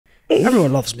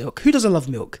Everyone loves milk. Who doesn't love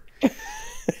milk?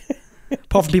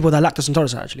 Apart from people that are lactose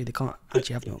intolerant, actually. They can't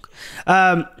actually have milk.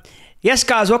 Yes,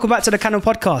 guys, welcome back to the Cannon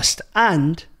Podcast.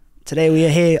 And today we are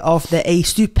here after a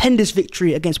stupendous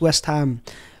victory against West Ham.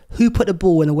 Who put the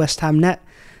ball in the West Ham net?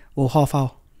 Well, half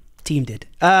our team did.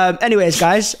 Anyways,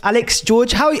 guys, Alex,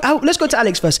 George, let's go to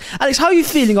Alex first. Alex, how are you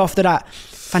feeling after that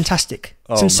fantastic,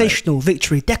 sensational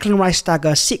victory? Declan Rice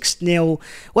stagger, 6-0.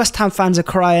 West Ham fans are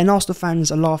crying, Arsenal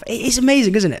fans are laughing. It's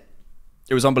amazing, isn't it?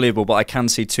 It was unbelievable, but I can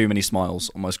see too many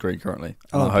smiles on my screen currently.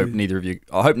 And I hope neither of you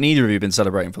have been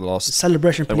celebrating for the last...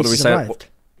 Celebration police has arrived.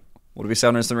 What do we say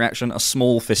on instant reaction? A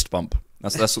small fist bump.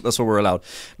 That's what we're allowed.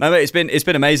 No, mate, it's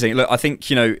been amazing. Look, I think,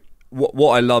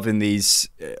 what I love in these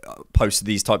post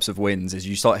these types of wins is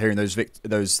you start hearing those sort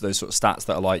of stats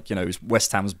that are like,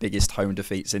 West Ham's biggest home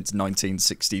defeat since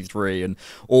 1963 and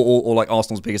or like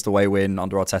Arsenal's biggest away win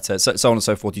under Arteta, so on and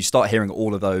so forth. You start hearing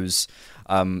all of those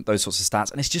sorts of stats,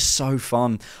 and it's just so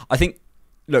fun. I think,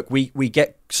 look, we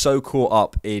get so caught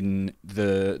up in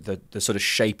the sort of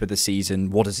shape of the season.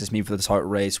 What does this mean for the title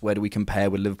race? Where do we compare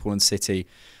with Liverpool and City?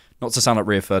 Not to sound like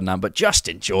Rio Ferdinand, but just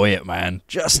enjoy it, man.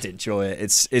 Just enjoy it.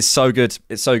 It's so good.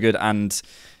 It's so good. And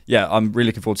yeah, I'm really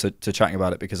looking forward to chatting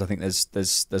about it because I think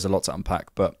there's a lot to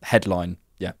unpack. But headline,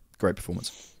 yeah, great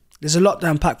performance. There's a lot to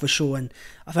unpack for sure. And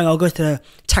I think I'll go to the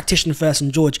tactician first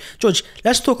and George. George,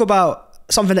 let's talk about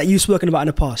something that you've spoken about in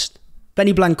the past.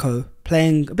 Benny Blanco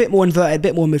playing a bit more inverted, a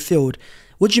bit more midfield.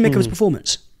 What did you make of his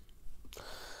performance?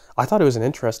 I thought it was an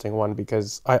interesting one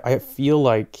because I feel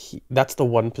like that's the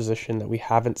one position that we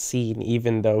haven't seen,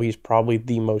 even though he's probably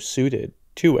the most suited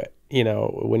to it.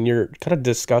 When you're kind of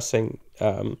discussing,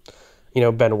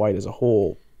 Ben White as a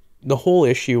whole, the whole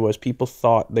issue was people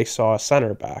thought they saw a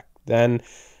center back. Then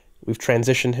we've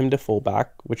transitioned him to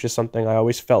fullback, which is something I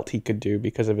always felt he could do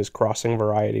because of his crossing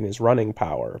variety and his running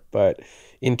power. But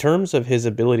in terms of his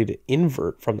ability to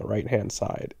invert from the right-hand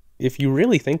side, if you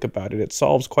really think about it, it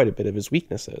solves quite a bit of his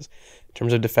weaknesses. In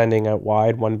terms of defending out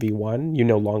wide 1v1, you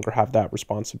no longer have that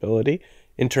responsibility.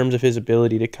 In terms of his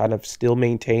ability to kind of still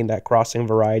maintain that crossing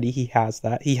variety, he has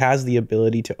that. He has the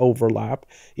ability to overlap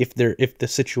if the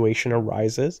situation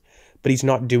arises, but he's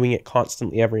not doing it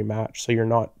constantly every match. So you're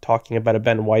not talking about a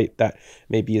Ben White that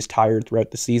maybe is tired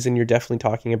throughout the season. You're definitely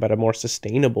talking about a more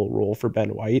sustainable role for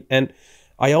Ben White. And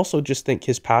I also just think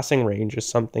his passing range is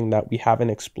something that we haven't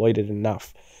exploited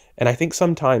enough. And I think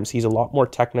sometimes he's a lot more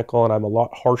technical and I'm a lot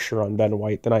harsher on Ben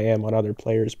White than I am on other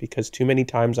players because too many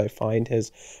times I find his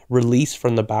release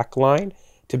from the back line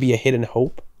to be a hit and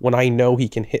hope when I know he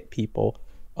can hit people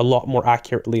a lot more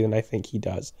accurately than I think he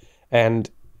does. And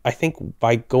I think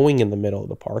by going in the middle of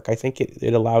the park, I think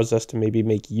it allows us to maybe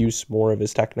make use more of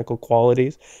his technical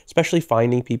qualities, especially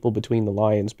finding people between the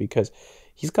lines because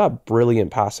he's got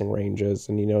brilliant passing ranges.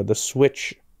 And, the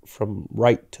switch from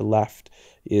right to left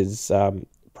is...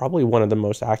 probably one of the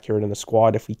most accurate in the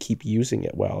squad if we keep using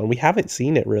it well. And we haven't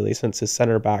seen it really since his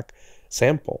center back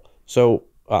sample. So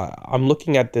I'm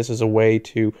looking at this as a way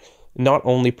to not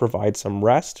only provide some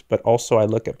rest, but also I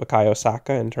look at Bukayo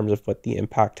Saka in terms of what the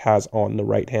impact has on the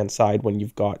right-hand side when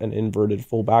you've got an inverted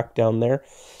fullback down there.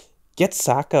 Get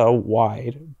Saka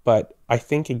wide, but I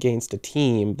think against a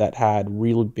team that had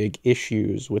really big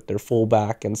issues with their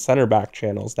fullback and center back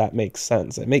channels, that makes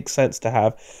sense. It makes sense to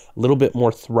have a little bit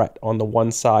more threat on the one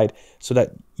side so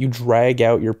that you drag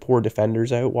out your poor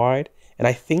defenders out wide. And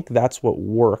I think that's what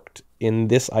worked in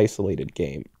this isolated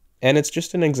game. And it's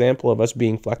just an example of us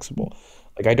being flexible.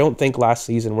 Like, I don't think last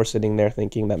season we're sitting there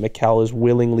thinking that Mikel is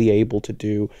willingly able to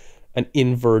do an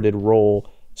inverted role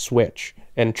switch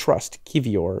and trust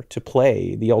Kivior to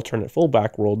play the alternate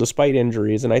fullback role despite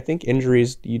injuries. And I think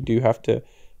injuries, you do have to,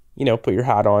 put your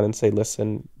hat on and say,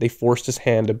 listen, they forced his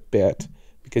hand a bit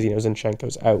because,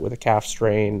 Zinchenko's out with a calf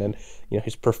strain and,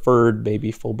 his preferred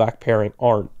maybe fullback pairing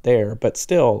aren't there. But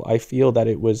still, I feel that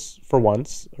it was, for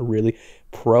once, a really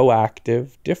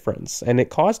proactive difference. And it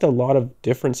caused a lot of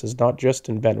differences, not just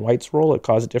in Ben White's role. It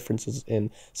caused differences in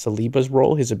Saliba's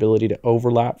role, his ability to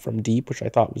overlap from deep, which I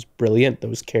thought was brilliant.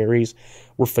 Those carries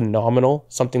were phenomenal,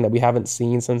 something that we haven't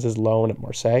seen since his loan at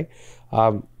Marseille.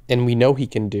 And we know he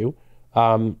can do.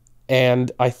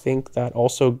 And I think that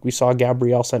also we saw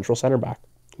Gabriel central center back,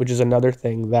 which is another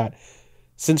thing that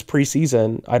since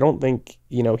preseason, I don't think,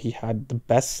 he had the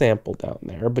best sample down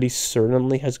there, but he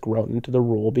certainly has grown into the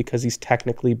role because he's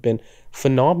technically been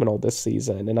phenomenal this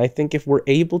season. And I think if we're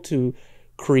able to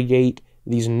create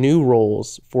these new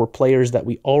roles for players that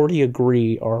we already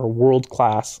agree are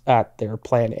world-class at their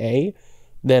plan A,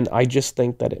 then I just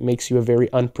think that it makes you a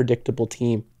very unpredictable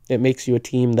team. It makes you a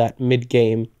team that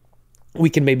mid-game we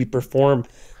can maybe perform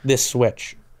this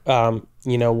switch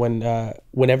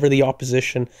whenever the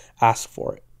opposition asks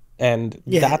for it. And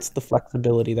Yeah. that's the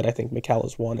flexibility that I think Mikel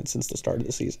has wanted since the start of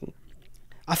the season.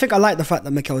 I think I like the fact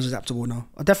that Mikel is adaptable now.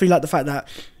 I definitely like the fact that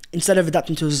instead of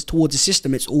adapting towards the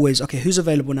system, it's always, okay, who's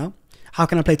available now? How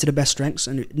can I play to the best strengths?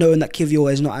 And knowing that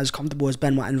Kivior is not as comfortable as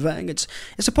Ben White and Verting, it's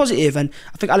a positive. And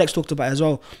I think Alex talked about it as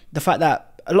well. The fact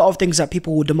that a lot of things that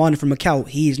people were demanding from Mikel,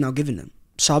 he is now giving them.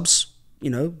 Subs,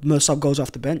 most sub goals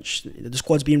off the bench. The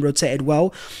squad's being rotated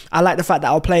well. I like the fact that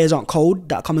our players aren't cold,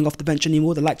 that are coming off the bench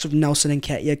anymore. The likes of Nelson and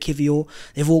Ketia, Kivior,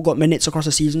 they've all got minutes across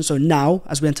the season. So now,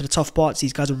 as we enter the tough parts,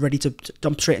 these guys are ready to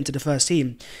jump straight into the first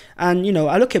team. And,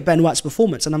 I look at Ben White's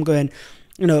performance and I'm going,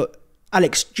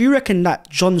 Alex, do you reckon that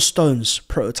John Stones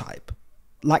prototype,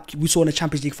 like we saw in the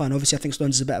Champions League final, obviously I think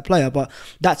Stones is a better player, but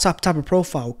that type of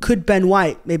profile, could Ben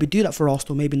White maybe do that for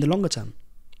Arsenal maybe in the longer term?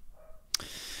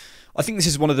 I think this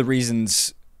is one of the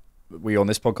reasons we on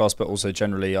this podcast, but also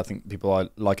generally, I think people I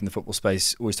like in the football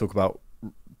space always talk about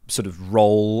sort of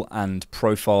role and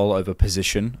profile over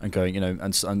position and going, and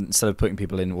instead of putting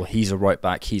people in, well, he's a right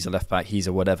back, he's a left back, he's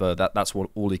a whatever, that's what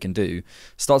all he can do.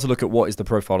 Start to look at what is the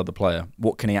profile of the player.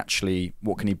 What can he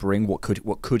bring? What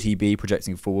could he be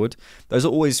projecting forward? Those are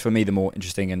always, for me, the more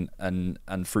interesting and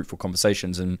fruitful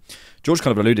conversations. And George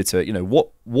kind of alluded to it.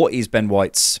 What is Ben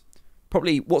White's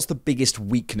what's the biggest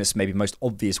weakness, maybe most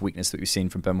obvious weakness that we've seen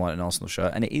from Ben White in an Arsenal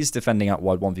shirt, and it is defending out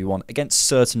wide 1v1 against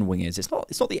certain wingers.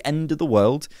 It's not the end of the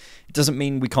world. It doesn't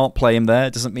mean we can't play him there.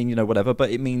 It doesn't mean whatever, but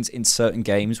it means in certain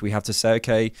games we have to say,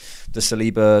 okay, does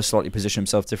Saliba slightly position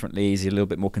himself differently? Is he a little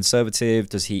bit more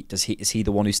conservative? Is he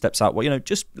the one who steps out? Well,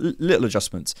 just little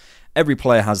adjustments. Every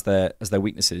player has their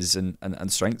weaknesses and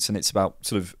strengths, and it's about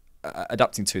sort of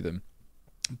adapting to them.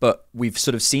 But we've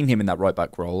sort of seen him in that right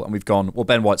back role, and we've gone, well,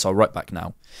 Ben White's our right back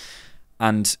now.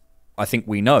 And I think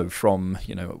we know from,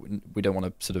 we don't want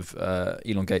to sort of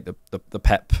elongate the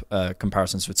Pep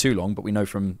comparisons for too long, but we know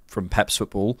from Pep's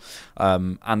football,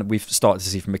 and we've started to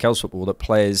see from Mikel's football, that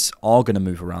players are going to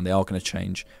move around, they are going to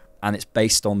change, and it's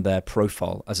based on their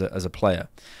profile as a player.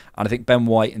 And I think Ben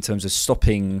White, in terms of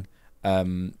stopping,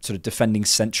 sort of defending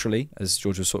centrally, as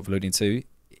George was sort of alluding to,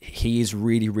 he is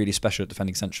really, really special at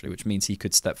defending centrally, which means he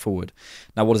could step forward.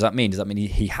 Now, what does that mean? Does that mean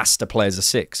he has to play as a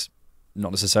 6?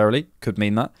 Not necessarily. Could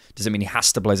mean that. Does it mean he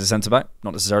has to play as a centre-back?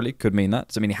 Not necessarily. Could mean that.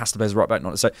 Does it mean he has to play as a right-back? Not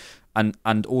necessarily.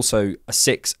 And also, a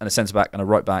 6 and a centre-back and a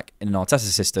right-back in an Arteta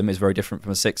system is very different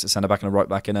from a 6, a centre-back and a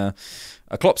right-back in a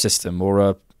Klopp system or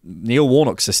a Neil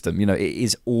Warnock system. It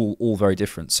is all very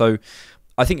different. So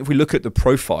I think if we look at the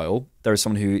profile, there is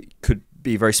someone who could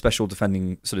be very special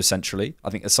defending sort of centrally. I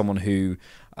think there's someone who,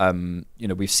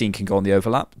 we've seen can go on the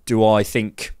overlap. Do I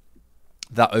think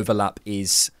that overlap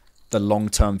is the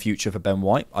long-term future for Ben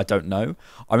White? I don't know.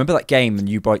 I remember that game, and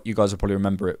you guys will probably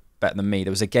remember it better than me.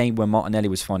 There was a game where Martinelli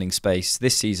was finding space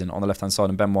this season on the left-hand side,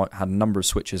 and Ben White had a number of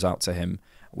switches out to him,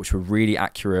 which were really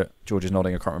accurate. George is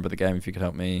nodding. I can't remember the game. If you could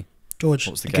help me. George,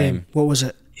 what was the game? What was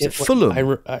it? Was it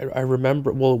Fulham? I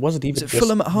remember. Well, it wasn't even was it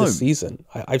Fulham at home this season.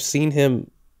 I've seen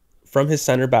him from his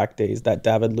centre back days, that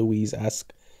David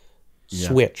Luiz-esque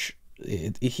switch.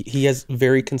 He has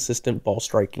very consistent ball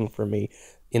striking for me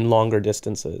in longer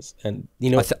distances, and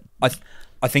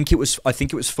I think it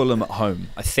was Fulham at home.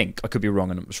 I think I could be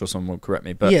wrong, and I'm sure someone will correct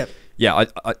me. But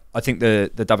I think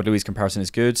the David Luiz comparison is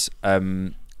good.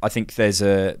 I think there's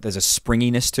a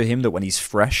springiness to him that when he's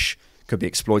fresh could be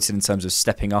exploited in terms of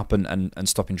stepping up and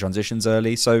stopping transitions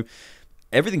early. So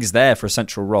everything is there for a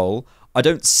central role. I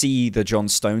don't see the John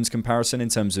Stones comparison in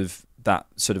terms of that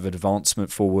sort of advancement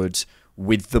forward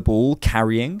with the ball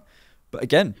carrying. But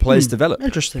again, players develop.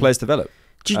 Interesting. Players develop.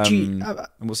 And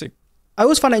we'll see. I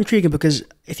always find that intriguing because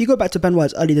if you go back to Ben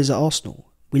White's early days at Arsenal,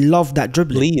 we loved that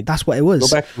dribbling. Leeds. That's what it was.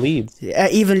 Go back to Leeds.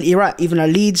 You're right. Even at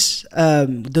Leeds,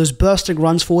 those bursting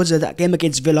runs forwards, that game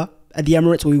against Villa at the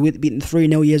Emirates where we beat them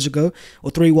 3-0 years ago,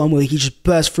 or 3-1 where he just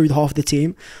burst through half the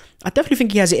team. I definitely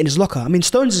think he has it in his locker. I mean,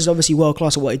 Stones is obviously world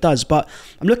class at what he does, but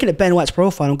I'm looking at Ben White's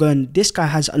profile and I'm going, this guy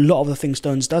has a lot of the things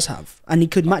Stones does have, and he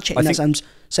could match it in that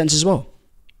sense as well.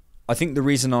 I think the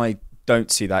reason I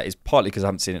don't see that is partly because I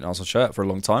haven't seen it in an Arsenal shirt for a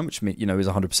long time, which is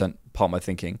 100% part of my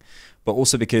thinking, but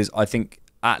also because I think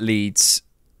at Leeds,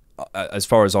 as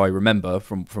far as I remember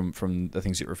from the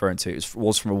things you're referring to, it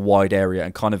was from a wide area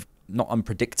and kind of not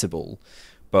unpredictable.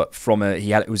 But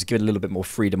it was given a little bit more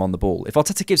freedom on the ball. If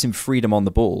Arteta gives him freedom on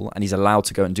the ball and he's allowed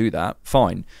to go and do that,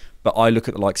 fine. But I look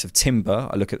at the likes of Timber,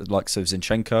 I look at the likes of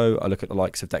Zinchenko, I look at the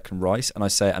likes of Declan Rice,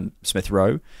 and Smith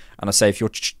Rowe, and I say if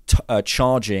you're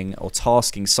charging or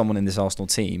tasking someone in this Arsenal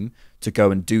team to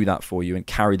go and do that for you and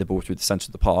carry the ball through the centre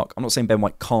of the park, I'm not saying Ben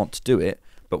White can't do it,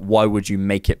 but why would you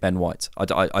make it Ben White?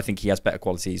 I think he has better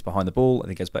qualities behind the ball. I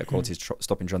think he has better qualities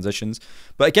stopping transitions.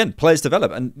 But again, players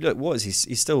develop. And look, what is he?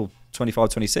 He's still 25,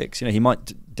 26. You know, he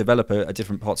might develop a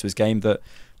different part to his game that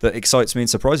excites me and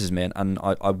surprises me. And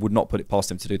I would not put it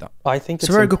past him to do that. I think it's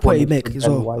a very good point you make as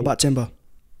well about Timber.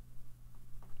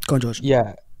 Go on, George.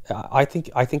 Yeah, I think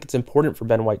it's important for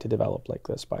Ben White to develop like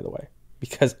this, by the way,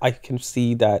 because I can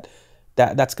see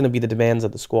that's going to be the demands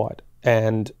of the squad.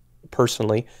 And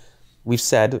personally, we've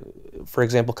said, for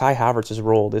example, Kai Havertz's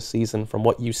role this season, from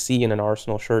what you see in an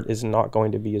Arsenal shirt, is not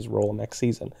going to be his role next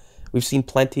season. We've seen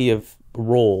plenty of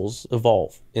roles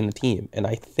evolve in the team. And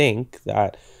I think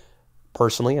that,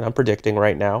 personally, and I'm predicting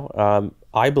right now,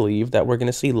 I believe that we're going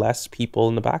to see less people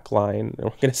in the back line, and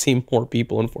we're going to see more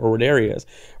people in forward areas.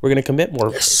 We're going to commit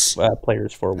more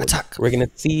players forward. Attack. We're going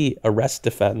to see a rest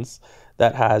defense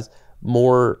that has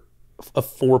more of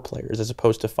 4 players as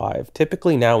opposed to 5.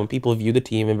 Typically now, when people view the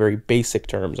team in very basic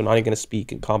terms, I'm not even going to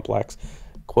speak in complex,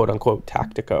 quote unquote,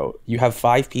 tactico. You have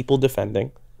 5 people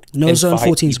defending, no zone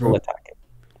 14s, bro. Attacking.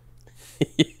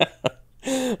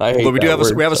 Yeah. But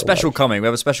we have a special coming. We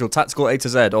have a special tactical A to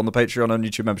Z on the Patreon and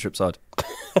YouTube membership side.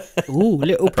 Ooh,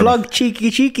 little plug,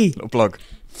 cheeky. Little plug.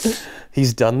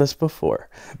 He's done this before.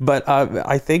 But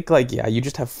I think, you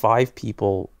just have 5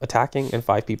 people attacking and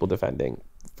 5 people defending.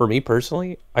 For me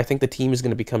personally, I think the team is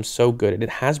going to become so good, and it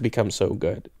has become so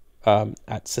good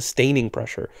at sustaining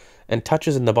pressure and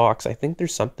touches in the box. I think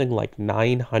there's something like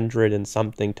 900 and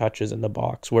something touches in the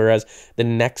box, whereas the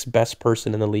next best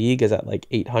person in the league is at like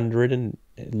 800 and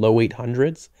low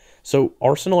 800s. So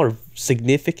Arsenal are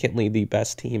significantly the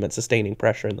best team at sustaining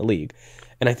pressure in the league.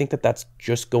 And I think that that's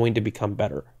just going to become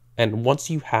better. And once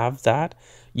you have that,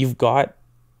 you've got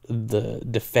the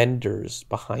defenders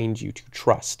behind you to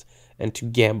trust and to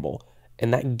gamble.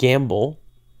 And that gamble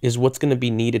is what's going to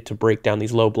be needed to break down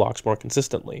these low blocks more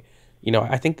consistently. You know,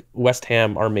 I think West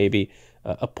Ham are maybe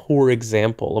a poor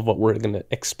example of what we're going to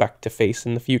expect to face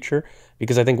in the future,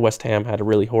 because I think West Ham had a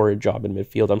really horrid job in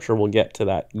midfield. I'm sure we'll get to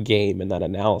that game and that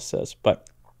analysis. But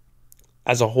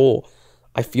as a whole,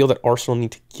 I feel that Arsenal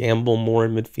need to gamble more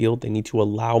in midfield. They need to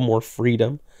allow more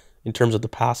freedom in terms of the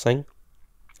passing,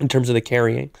 in terms of the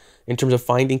carrying, in terms of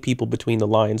finding people between the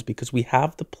lines, because we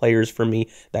have the players, for me,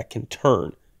 that can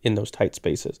turn in those tight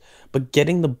spaces. But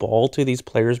getting the ball to these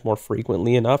players more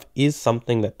frequently enough is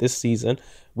something that this season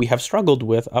we have struggled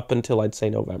with up until, I'd say,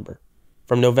 November.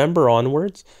 From November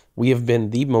onwards, we have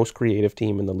been the most creative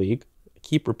team in the league. I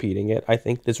keep repeating it. I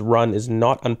think this run is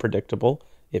not unpredictable.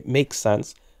 It makes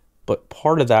sense. But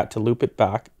part of that, to loop it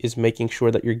back, is making sure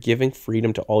that you're giving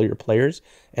freedom to all your players.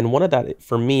 And one of that,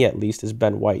 for me at least, is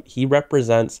Ben White. He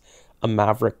represents a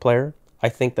maverick player. I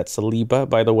think that Saliba,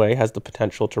 by the way, has the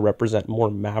potential to represent more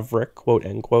maverick, quote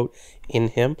unquote, in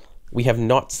him. We have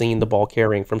not seen the ball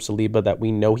carrying from Saliba that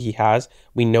we know he has.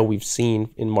 We know we've seen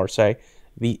in Marseille.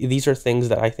 These are things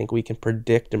that I think we can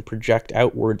predict and project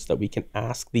outwards, that we can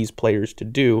ask these players to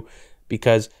do,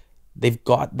 because they've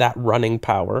got that running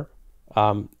power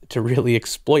to really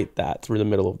exploit that through the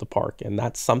middle of the park. And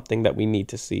that's something that we need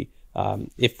to see.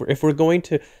 If we're going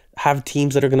to have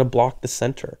teams that are going to block the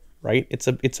center, right?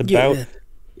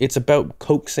 It's about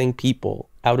coaxing people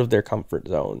out of their comfort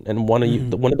zone. And one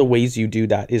of the ways you do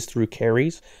that is through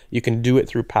carries. You can do it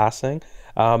through passing.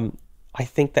 I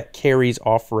think that carries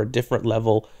offer a different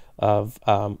level of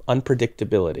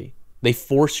unpredictability. They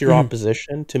force your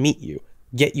opposition to meet you,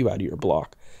 get you out of your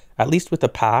block. At least with a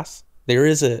pass, there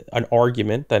is an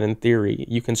argument that in theory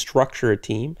you can structure a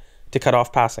team to cut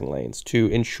off passing lanes, to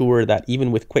ensure that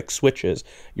even with quick switches,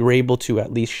 you're able to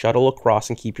at least shuttle across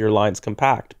and keep your lines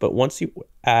compact. But once you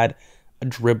add a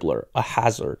dribbler, a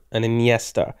Hazard, an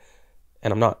Iniesta,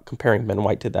 and I'm not comparing Ben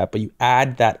White to that, but you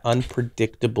add that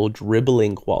unpredictable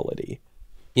dribbling quality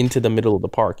into the middle of the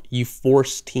park, you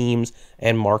force teams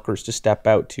and markers to step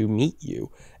out to meet you.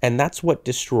 And that's what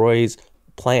destroys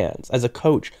plans. As a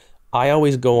coach, I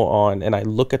always go on and I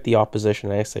look at the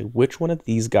opposition and I say, which one of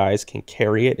these guys can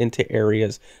carry it into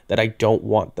areas that I don't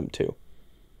want them to?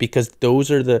 Because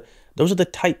those are the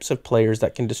types of players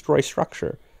that can destroy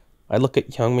structure. I look at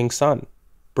Heung-min Son,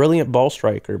 brilliant ball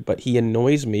striker, but he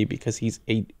annoys me because he's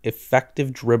an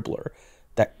effective dribbler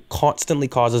that constantly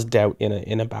causes doubt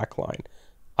in a back line.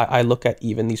 I look at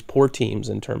even these poor teams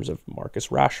in terms of Marcus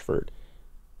Rashford.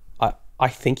 I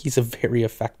think he's a very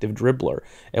effective dribbler.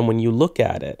 And when you look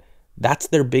at it, that's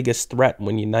their biggest threat.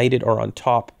 When United are on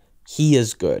top, he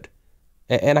is good.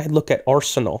 And I look at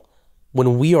Arsenal.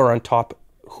 When we are on top,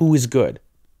 who is good?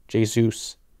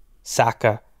 Jesus,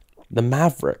 Saka, the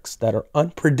Mavericks that are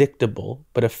unpredictable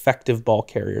but effective ball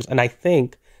carriers. And I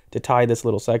think, to tie this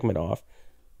little segment off,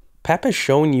 Pep has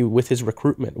shown you with his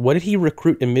recruitment. What did he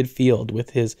recruit in midfield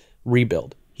with his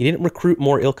rebuild? He didn't recruit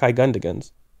more Ilkay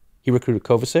Gundogan's. He recruited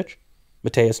Kovacic,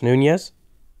 Mateus Nunes,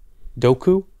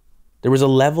 Doku. There was a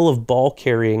level of ball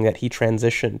carrying that he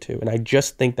transitioned to, and I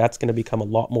just think that's going to become a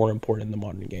lot more important in the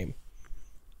modern game.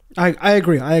 I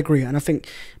agree, and I think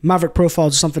Maverick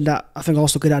profiles is something that I think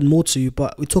Arsenal could add more to,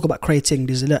 but we talk about creating,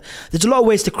 there's a lot of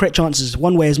ways to create chances.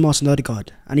 One way is Martin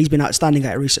Odegaard, and he's been outstanding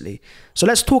at it recently. So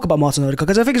let's talk about Martin Odegaard,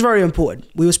 because I think it's very important.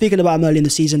 We were speaking about him early in the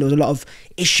season, there was a lot of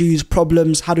issues,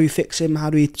 problems, how do we fix him, how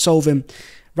do we solve him?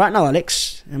 Right now,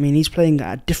 Alex, I mean, he's playing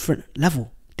at a different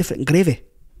level, different gravy.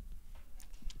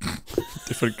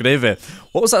 Different gravy.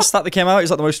 What was that stat that came out?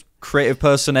 He's like the most creative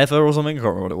person ever or something? I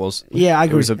can't remember what it was. Yeah, I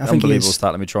agree. It was an unbelievable is.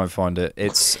 stat. Let me try and find it.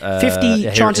 It's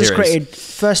 50 chances created.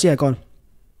 First, yeah, go on.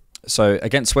 So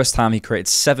against West Ham, he created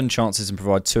 7 chances and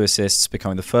provided 2 assists,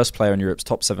 becoming the first player in Europe's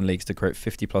top 7 leagues to create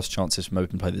 50-plus chances from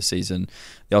open play this season.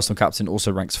 The Arsenal captain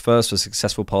also ranks first for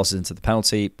successful passes into the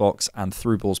penalty box and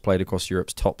through balls played across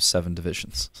Europe's top 7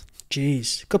 divisions.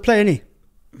 Jeez. Good player, isn't he?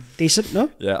 Decent, no?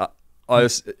 Yeah.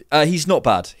 He's not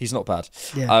bad. He's not bad.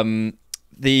 Yeah.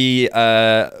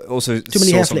 Also too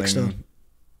many hair flicks though.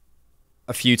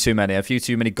 A few too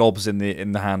many gobs in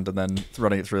the hand and then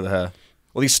running it through the hair.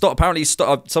 Well, apparently he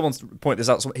stopped. Someone pointed this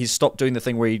out. He's stopped doing the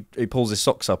thing where he pulls his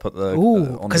socks up at the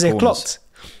because they're clocked.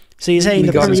 So you're saying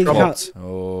the Premier League account?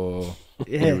 Oh,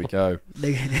 yeah. Here we go.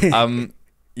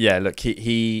 Yeah. Look,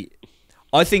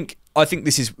 I think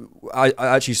this is. I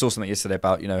actually saw something yesterday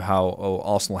about how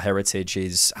Arsenal heritage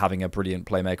is having a brilliant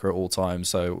playmaker at all times.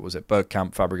 So was it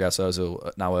Bergkamp, Fabregas,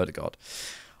 Özil, now Ødegaard?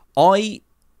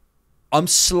 I'm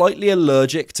slightly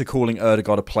allergic to calling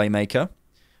Ødegaard a playmaker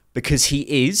because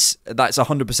he is. That's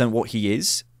 100% what he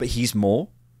is, but he's more.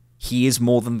 He is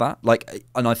more than that.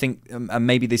 And I think, and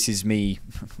maybe this is me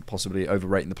possibly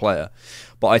overrating the player,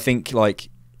 but I think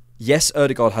yes,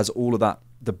 Ødegaard has all of that.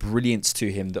 The brilliance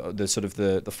to him, the sort of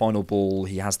the final ball,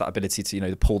 he has that ability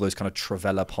to pull those kind of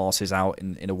Travella passes out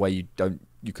in a way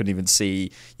you couldn't even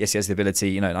see. Yes, he has the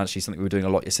ability, and actually something we were doing a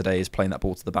lot yesterday is playing that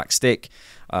ball to the back stick,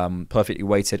 perfectly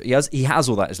weighted. He has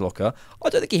all that in his locker. I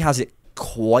don't think he has it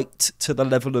quite to the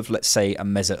level of, let's say, a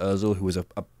Mesut Ozil, who was a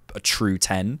true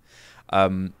 10.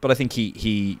 But I think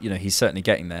he's certainly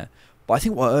getting there. But I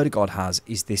think what Ødegaard has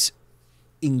is this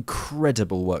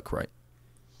incredible work rate.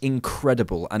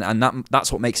 Incredible, and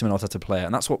that's what makes him an Arteta player,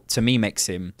 and that's what to me makes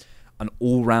him an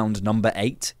all-round number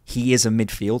 8. He is a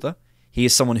midfielder. He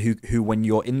is someone who when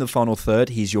you're in the final third,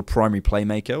 he's your primary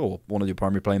playmaker or one of your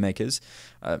primary playmakers.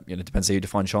 Depends how you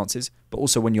define chances. But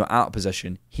also when you're out of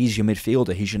possession, he's your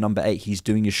midfielder. He's your number 8. He's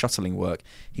doing your shuttling work.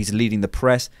 He's leading the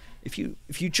press. If you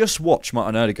just watch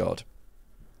Martin Ødegaard,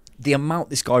 the amount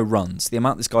this guy runs, the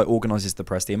amount this guy organises the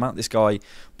press, the amount this guy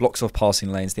blocks off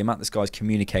passing lanes, the amount this guy's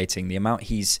communicating, the amount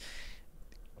he's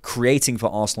creating for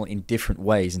Arsenal in different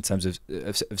ways in terms of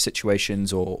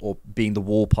situations or being the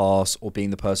wall pass or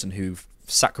being the person who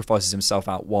sacrifices himself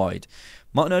out wide.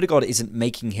 Martin Ødegaard isn't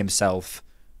making himself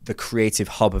the creative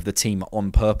hub of the team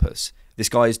on purpose. This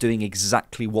guy is doing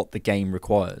exactly what the game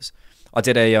requires. I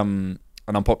did an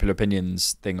unpopular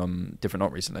opinions thing on Different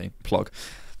Not recently,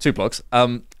 2 plugs,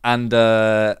 and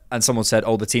someone said,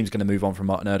 the team's going to move on from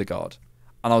Martin Ødegaard.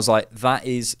 And I was like, that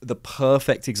is the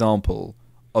perfect example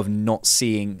of not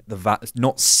seeing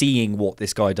what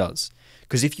this guy does.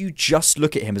 Because if you just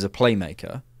look at him as a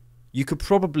playmaker, you could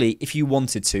probably, if you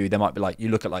wanted to, there might be you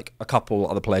look at a couple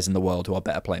other players in the world who are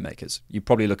better playmakers. You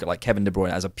probably look at Kevin De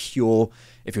Bruyne as a pure,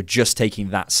 if you're just taking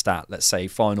that stat, let's say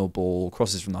final ball,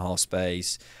 crosses from the half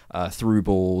space, through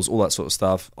balls, all that sort of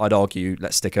stuff. I'd argue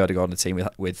let's stick Ødegaard on the team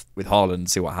with Haaland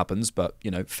and see what happens. But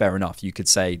fair enough. You could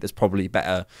say there's probably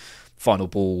better final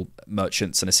ball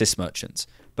merchants and assist merchants.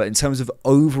 But in terms of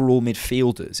overall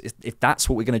midfielders, if that's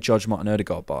what we're going to judge Martin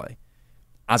Ødegaard by,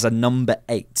 as a number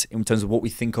 8, in terms of what we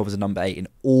think of as a number 8 in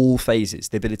all phases,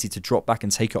 the ability to drop back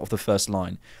and take it off the first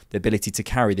line, the ability to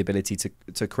carry, the ability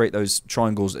to create those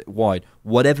triangles wide,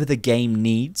 whatever the game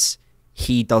needs,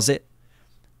 he does it.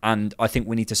 And I think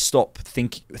we need to stop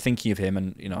thinking of him,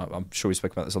 and I'm sure we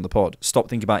spoke about this on the pod, stop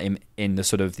thinking about him in the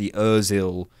sort of the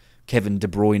Özil, Kevin De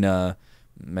Bruyne,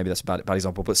 maybe that's a bad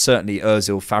example, but certainly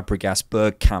Özil, Fabregas,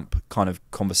 Bergkamp kind of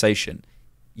conversation.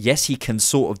 Yes, he can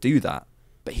sort of do that,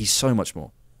 but he's so much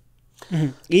more.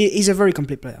 Mm-hmm. He's a very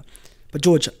complete player. But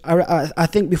George, I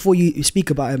think before you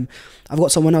speak about him, I've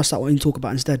got someone else that I want you to talk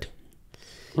about instead.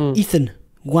 Ethan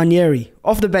Nwaneri,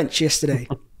 off the bench yesterday.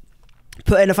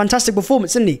 Put in a fantastic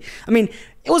performance, didn't he? I mean,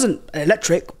 it wasn't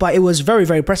electric, but it was very,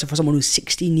 very impressive for someone who's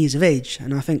 16 years of age.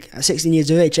 And I think at 16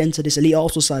 years of age, enter this elite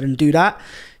Arsenal side and do that,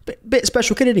 bit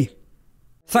special kid, isn't he?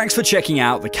 Thanks for checking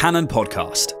out the Cannon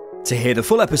Podcast. To hear the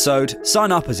full episode,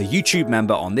 sign up as a YouTube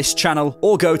member on this channel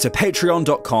or go to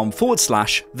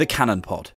patreon.com/thecannonpod.